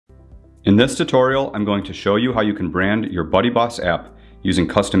In this tutorial, I'm going to show you how you can brand your BuddyBoss app using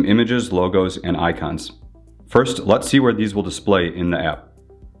custom images, logos, and icons. First, let's see where these will display in the app.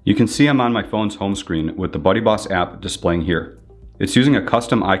 You can see I'm on my phone's home screen with the BuddyBoss app displaying here. It's using a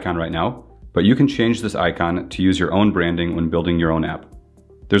custom icon right now, but you can change this icon to use your own branding when building your own app.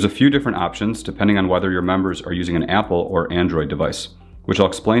 There's a few different options depending on whether your members are using an Apple or Android device, which I'll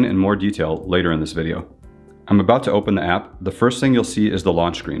explain in more detail later in this video. I'm about to open the app. The first thing you'll see is the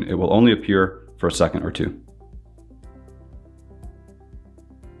launch screen. It will only appear for a second or two.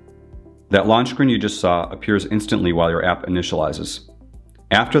 That launch screen you just saw appears instantly while your app initializes.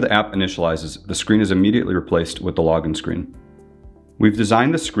 After the app initializes, the screen is immediately replaced with the login screen. We've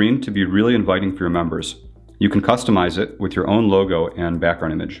designed the screen to be really inviting for your members. You can customize it with your own logo and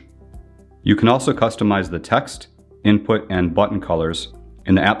background image. You can also customize the text, input, and button colors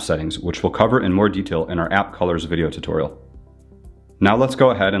in the app settings, which we'll cover in more detail in our app colors video tutorial. Now let's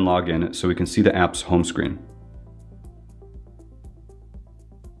go ahead and log in so we can see the app's home screen.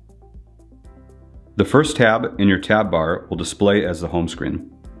 The first tab in your tab bar will display as the home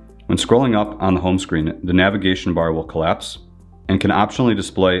screen. When scrolling up on the home screen, the navigation bar will collapse and can optionally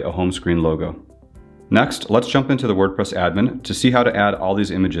display a home screen logo. Next, let's jump into the WordPress admin to see how to add all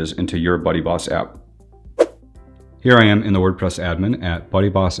these images into your BuddyBoss app. Here I am in the WordPress admin at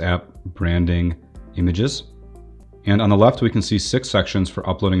BuddyBoss App Branding Images. And on the left, we can see 6 sections for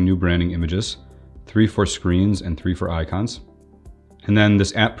uploading new branding images, 3 for screens and 3 for icons. And then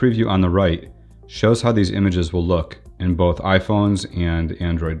this app preview on the right shows how these images will look in both iPhones and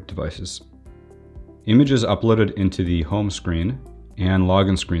Android devices. Images uploaded into the home screen and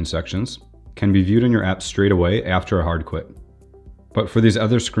login screen sections can be viewed in your app straight away after a hard quit. But for these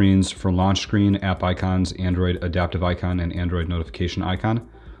other screens, for launch screen, app icons, Android adaptive icon, and Android notification icon,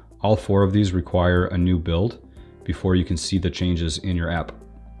 all 4 of these require a new build before you can see the changes in your app.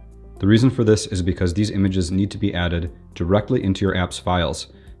 The reason for this is because these images need to be added directly into your app's files,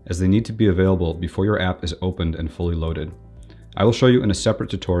 as they need to be available before your app is opened and fully loaded. I will show you in a separate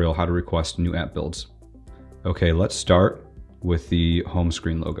tutorial how to request new app builds. Okay, let's start with the home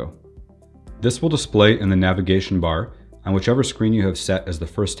screen logo. This will display in the navigation bar on whichever screen you have set as the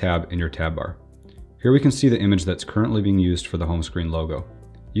first tab in your tab bar. Here we can see the image that's currently being used for the home screen logo.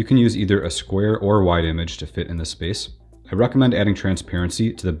 You can use either a square or wide image to fit in this space. I recommend adding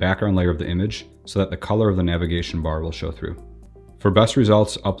transparency to the background layer of the image so that the color of the navigation bar will show through. For best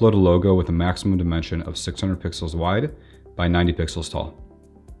results, upload a logo with a maximum dimension of 600 pixels wide by 90 pixels tall.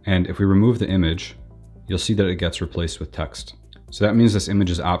 And if we remove the image, you'll see that it gets replaced with text. So that means this image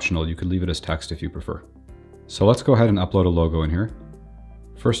is optional. You could leave it as text if you prefer. So let's go ahead and upload a logo in here.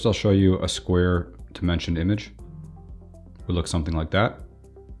 First, I'll show you a square dimensioned image. It would look something like that.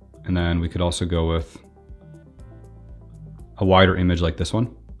 And then we could also go with a wider image like this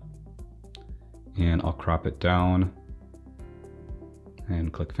one. And I'll crop it down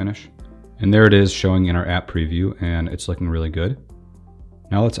and click finish. And there it is showing in our app preview, and it's looking really good.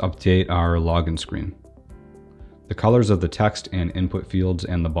 Now let's update our login screen. The colors of the text and input fields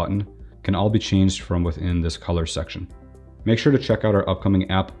and the button can all be changed from within this color section. Make sure to check out our upcoming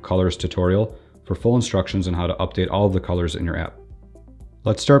app colors tutorial for full instructions on how to update all of the colors in your app.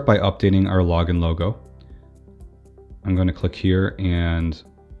 Let's start by updating our login logo. I'm going to click here and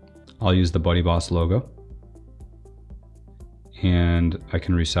I'll use the BuddyBoss logo. And I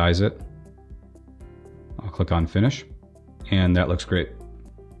can resize it. I'll click on finish, and that looks great.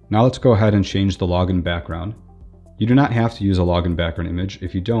 Now let's go ahead and change the login background. You do not have to use a login background image.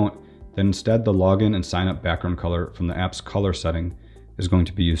 If you don't, then instead the login and sign up background color from the app's color setting is going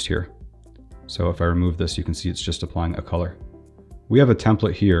to be used here. So if I remove this, you can see it's just applying a color. We have a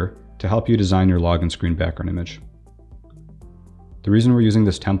template here to help you design your login screen background image. The reason we're using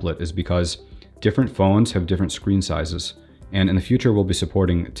this template is because different phones have different screen sizes, and in the future we'll be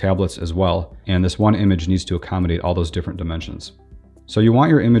supporting tablets as well, and this one image needs to accommodate all those different dimensions. So you want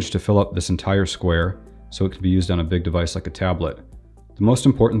your image to fill up this entire square so it can be used on a big device like a tablet. The most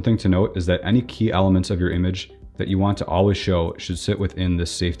important thing to note is that any key elements of your image that you want to always show should sit within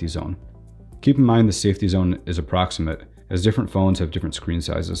this safety zone. Keep in mind the safety zone is approximate, as different phones have different screen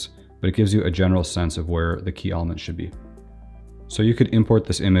sizes, but it gives you a general sense of where the key elements should be. So you could import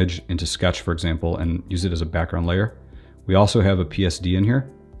this image into Sketch, for example, and use it as a background layer. We also have a PSD in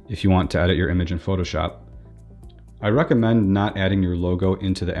here if you want to edit your image in Photoshop. I recommend not adding your logo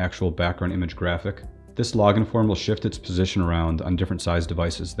into the actual background image graphic. This login form will shift its position around on different size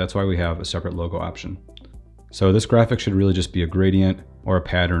devices. That's why we have a separate logo option. So this graphic should really just be a gradient or a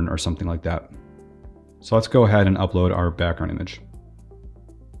pattern or something like that. So let's go ahead and upload our background image.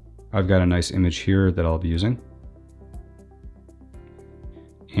 I've got a nice image here that I'll be using.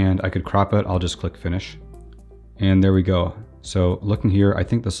 and I could crop it. I'll just click finish. And there we go. So looking here, I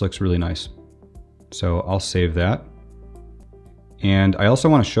think this looks really nice. So I'll save that. And I also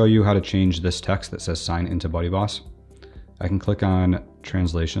want to show you how to change this text that says sign into BuddyBoss. I can click on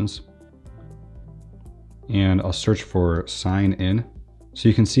translations and I'll search for sign in. So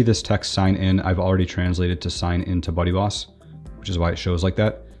you can see this text sign in, I've already translated to sign into BuddyBoss, which is why it shows like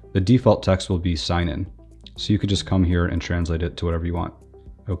that. The default text will be sign in. So you could just come here and translate it to whatever you want.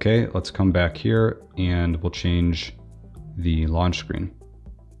 Okay, let's come back here and we'll change the launch screen.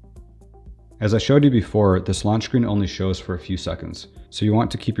 As I showed you before, this launch screen only shows for a few seconds, so you want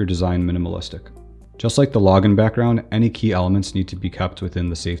to keep your design minimalistic. Just like the login background, any key elements need to be kept within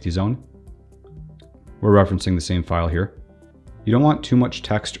the safety zone. We're referencing the same file here. You don't want too much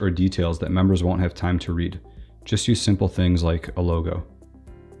text or details that members won't have time to read. Just use simple things like a logo.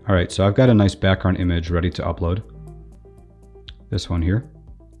 All right, so I've got a nice background image ready to upload. This one here.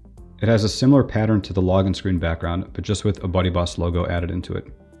 It has a similar pattern to the login screen background, but just with a BuddyBoss logo added into it.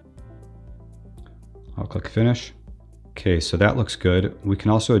 I'll click finish. Okay, so that looks good. We can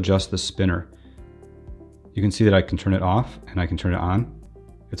also adjust the spinner. You can see that I can turn it off and I can turn it on.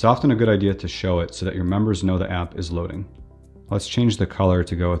 It's often a good idea to show it so that your members know the app is loading. Let's change the color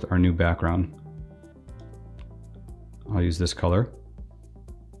to go with our new background. I'll use this color.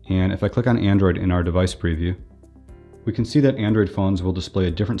 And if I click on Android in our device preview, we can see that Android phones will display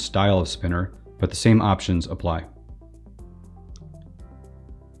a different style of spinner, but the same options apply.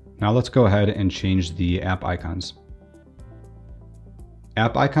 Now let's go ahead and change the app icons.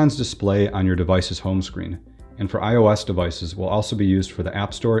 App icons display on your device's home screen, and for iOS devices will also be used for the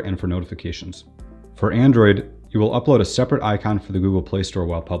App Store and for notifications. For Android, you will upload a separate icon for the Google Play Store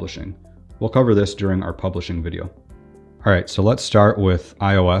while publishing. We'll cover this during our publishing video. All right, so let's start with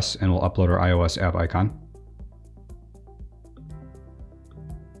iOS and we'll upload our iOS app icon.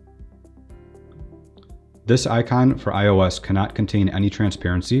 This icon for iOS cannot contain any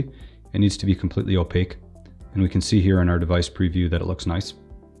transparency. It needs to be completely opaque. And we can see here in our device preview that it looks nice.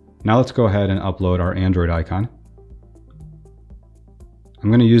 Now let's go ahead and upload our Android icon. I'm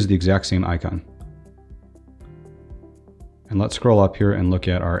going to use the exact same icon. And let's scroll up here and look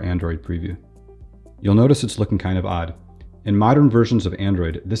at our Android preview. You'll notice it's looking kind of odd. In modern versions of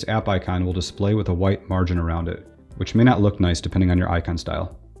Android, this app icon will display with a white margin around it, which may not look nice depending on your icon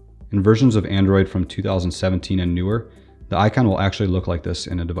style. In versions of Android from 2017 and newer, the icon will actually look like this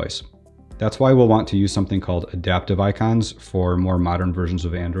in a device. That's why we'll want to use something called adaptive icons for more modern versions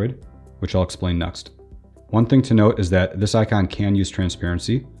of Android, which I'll explain next. One thing to note is that this icon can use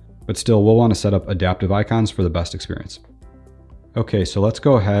transparency, but still we'll want to set up adaptive icons for the best experience. Okay, so let's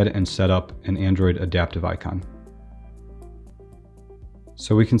go ahead and set up an Android adaptive icon.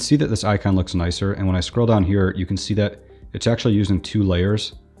 So we can see that this icon looks nicer, and when I scroll down here, you can see that it's actually using two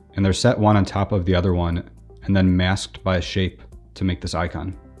layers, and they're set one on top of the other one, and then masked by a shape to make this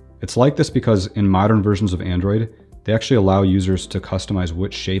icon. It's like this because in modern versions of Android, they actually allow users to customize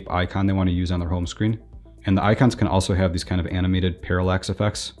which shape icon they want to use on their home screen. And the icons can also have these kind of animated parallax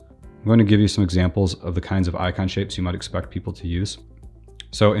effects. I'm going to give you some examples of the kinds of icon shapes you might expect people to use.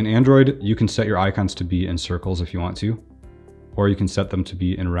 So in Android, you can set your icons to be in circles if you want to, or you can set them to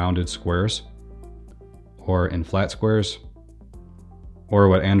be in rounded squares, or in flat squares, or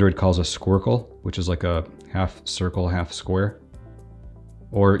what Android calls a squircle, which is like a half circle, half square,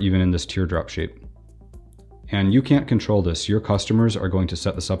 or even in this teardrop shape. And you can't control this. Your customers are going to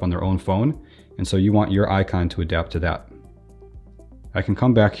set this up on their own phone, and so you want your icon to adapt to that. I can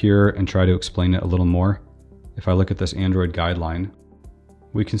come back here and try to explain it a little more. If I look at this Android guideline,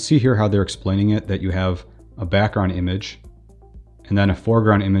 we can see here how they're explaining it, that you have a background image, and then a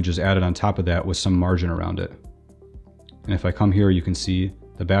foreground image is added on top of that with some margin around it. And if I come here, you can see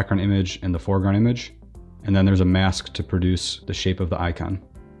the background image and the foreground image, and then there's a mask to produce the shape of the icon.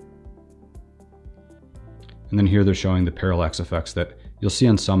 And then here they're showing the parallax effects that you'll see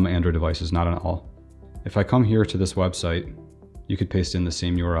on some Android devices, not on all. If I come here to this website, you could paste in the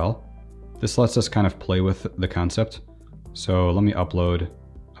same URL. This lets us kind of play with the concept. So let me upload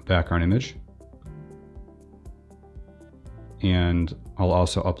a background image. And I'll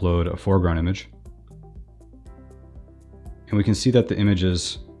also upload a foreground image. And we can see that the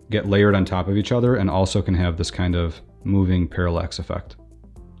images get layered on top of each other and also can have this kind of moving parallax effect.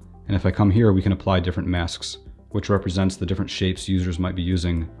 And if I come here, we can apply different masks, which represents the different shapes users might be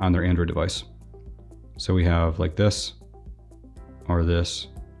using on their Android device. So we have like this, or this,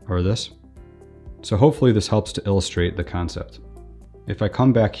 or this. So hopefully this helps to illustrate the concept. If I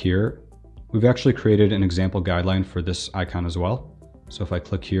come back here, we've actually created an example guideline for this icon as well. So if I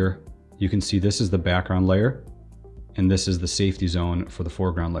click here, you can see this is the background layer. and this is the safety zone for the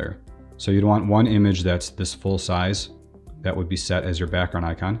foreground layer. So you'd want one image that's this full size that would be set as your background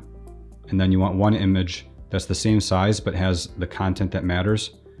icon. And then you want one image that's the same size but has the content that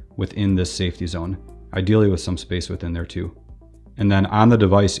matters within this safety zone, ideally with some space within there too. And then on the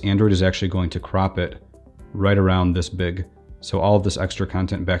device, Android is actually going to crop it right around this big. So all of this extra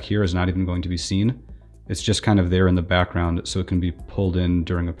content back here is not even going to be seen. It's just kind of there in the background so it can be pulled in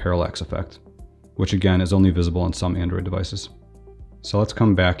during a parallax effect, which again is only visible on some Android devices. So let's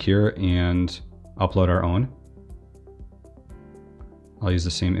come back here and upload our own. I'll use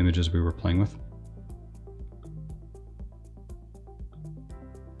the same images we were playing with.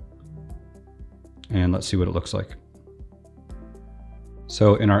 And let's see what it looks like.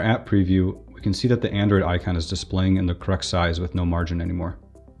 So in our app preview, we can see that the Android icon is displaying in the correct size with no margin anymore.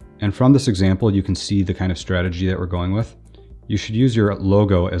 And from this example, you can see the kind of strategy that we're going with. You should use your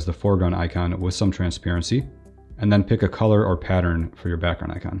logo as the foreground icon with some transparency, and then pick a color or pattern for your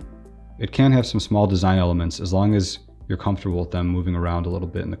background icon. It can have some small design elements as long as you're comfortable with them moving around a little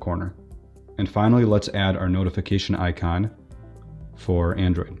bit in the corner. And finally, let's add our notification icon for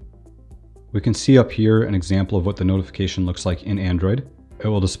Android. We can see up here an example of what the notification looks like in Android. It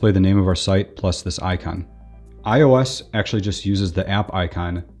will display the name of our site plus this icon. iOS actually just uses the app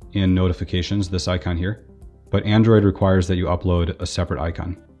icon in notifications, this icon here, but Android requires that you upload a separate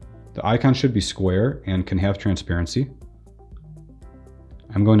icon. The icon should be square and can have transparency.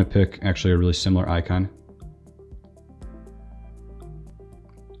 I'm going to pick actually a really similar icon.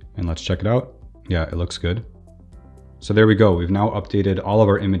 And let's check it out. Yeah, it looks good. So there we go. We've now updated all of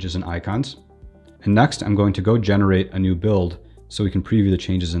our images and icons. And next, I'm going to go generate a new build so we can preview the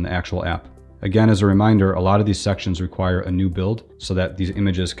changes in the actual app. Again, as a reminder, a lot of these sections require a new build so that these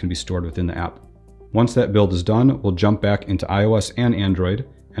images can be stored within the app. Once that build is done, we'll jump back into iOS and Android,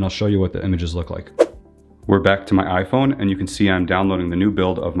 and I'll show you what the images look like. We're back to my iPhone, and you can see I'm downloading the new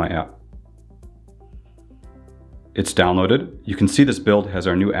build of my app. It's downloaded. You can see this build has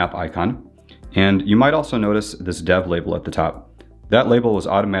our new app icon, and you might also notice this dev label at the top. That label was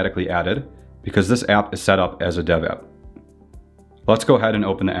automatically added because this app is set up as a dev app. Let's go ahead and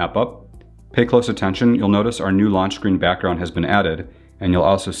open the app up. Pay close attention. You'll notice our new launch screen background has been added, and you'll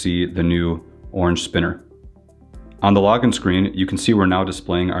also see the new orange spinner. On the login screen, you can see we're now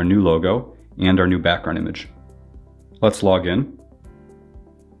displaying our new logo and our new background image. Let's log in.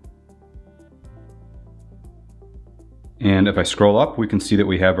 And if I scroll up, we can see that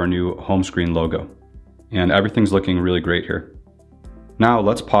we have our new home screen logo. And everything's looking really great here. Now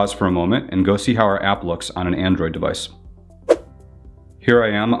let's pause for a moment and go see how our app looks on an Android device. Here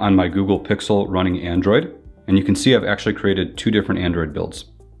I am on my Google Pixel running Android, and you can see I've actually created two different Android builds.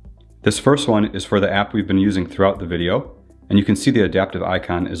 This first one is for the app we've been using throughout the video, and you can see the adaptive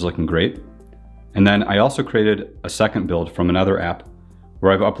icon is looking great. And then I also created a second build from another app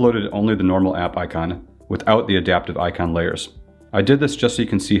where I've uploaded only the normal app icon without the adaptive icon layers. I did this just so you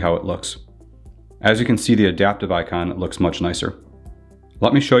can see how it looks. As you can see, the adaptive icon looks much nicer.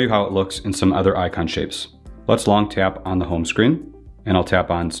 Let me show you how it looks in some other icon shapes. Let's long tap on the home screen, and I'll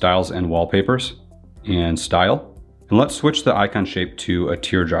tap on Styles and Wallpapers and Style. And let's switch the icon shape to a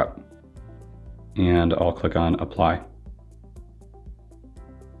teardrop. And I'll click on Apply.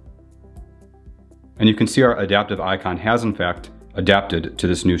 And you can see our adaptive icon has in fact adapted to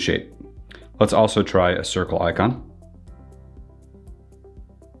this new shape. Let's also try a circle icon.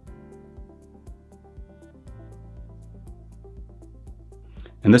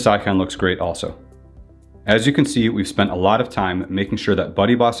 And this icon looks great also. As you can see, we've spent a lot of time making sure that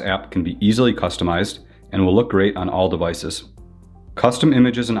BuddyBoss app can be easily customized and will look great on all devices. Custom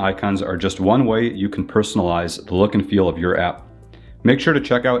images and icons are just one way you can personalize the look and feel of your app. Make sure to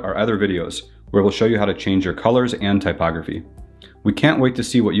check out our other videos where we'll show you how to change your colors and typography. We can't wait to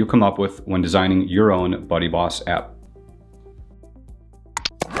see what you come up with when designing your own BuddyBoss app.